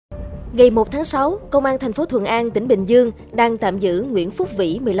Ngày 1 tháng 6, Công an thành phố Thuận An, tỉnh Bình Dương đang tạm giữ Nguyễn Phúc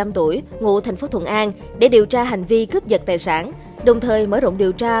Vỹ, 15 tuổi, ngụ thành phố Thuận An để điều tra hành vi cướp giật tài sản, đồng thời mở rộng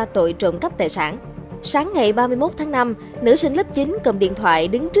điều tra tội trộm cắp tài sản. Sáng ngày 31 tháng 5, nữ sinh lớp 9 cầm điện thoại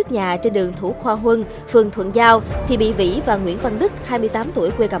đứng trước nhà trên đường Thủ Khoa Huân, phường Thuận Giao thì bị Vỹ và Nguyễn Văn Đức, 28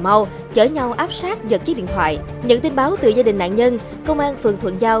 tuổi quê Cà Mau, chở nhau áp sát giật chiếc điện thoại. Nhận tin báo từ gia đình nạn nhân, Công an phường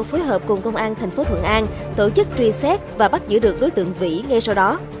Thuận Giao phối hợp cùng Công an thành phố Thuận An tổ chức truy xét và bắt giữ được đối tượng Vỹ ngay sau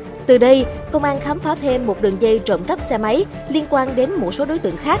đó. Từ đây, Công an khám phá thêm một đường dây trộm cắp xe máy liên quan đến một số đối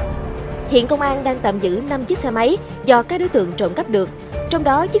tượng khác. Hiện Công an đang tạm giữ 5 chiếc xe máy do các đối tượng trộm cắp được. Trong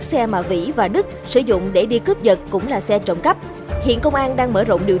đó, chiếc xe mà Vỹ và Đức sử dụng để đi cướp giật cũng là xe trộm cắp. Hiện Công an đang mở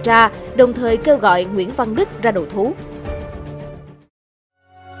rộng điều tra, đồng thời kêu gọi Nguyễn Văn Đức ra đầu thú.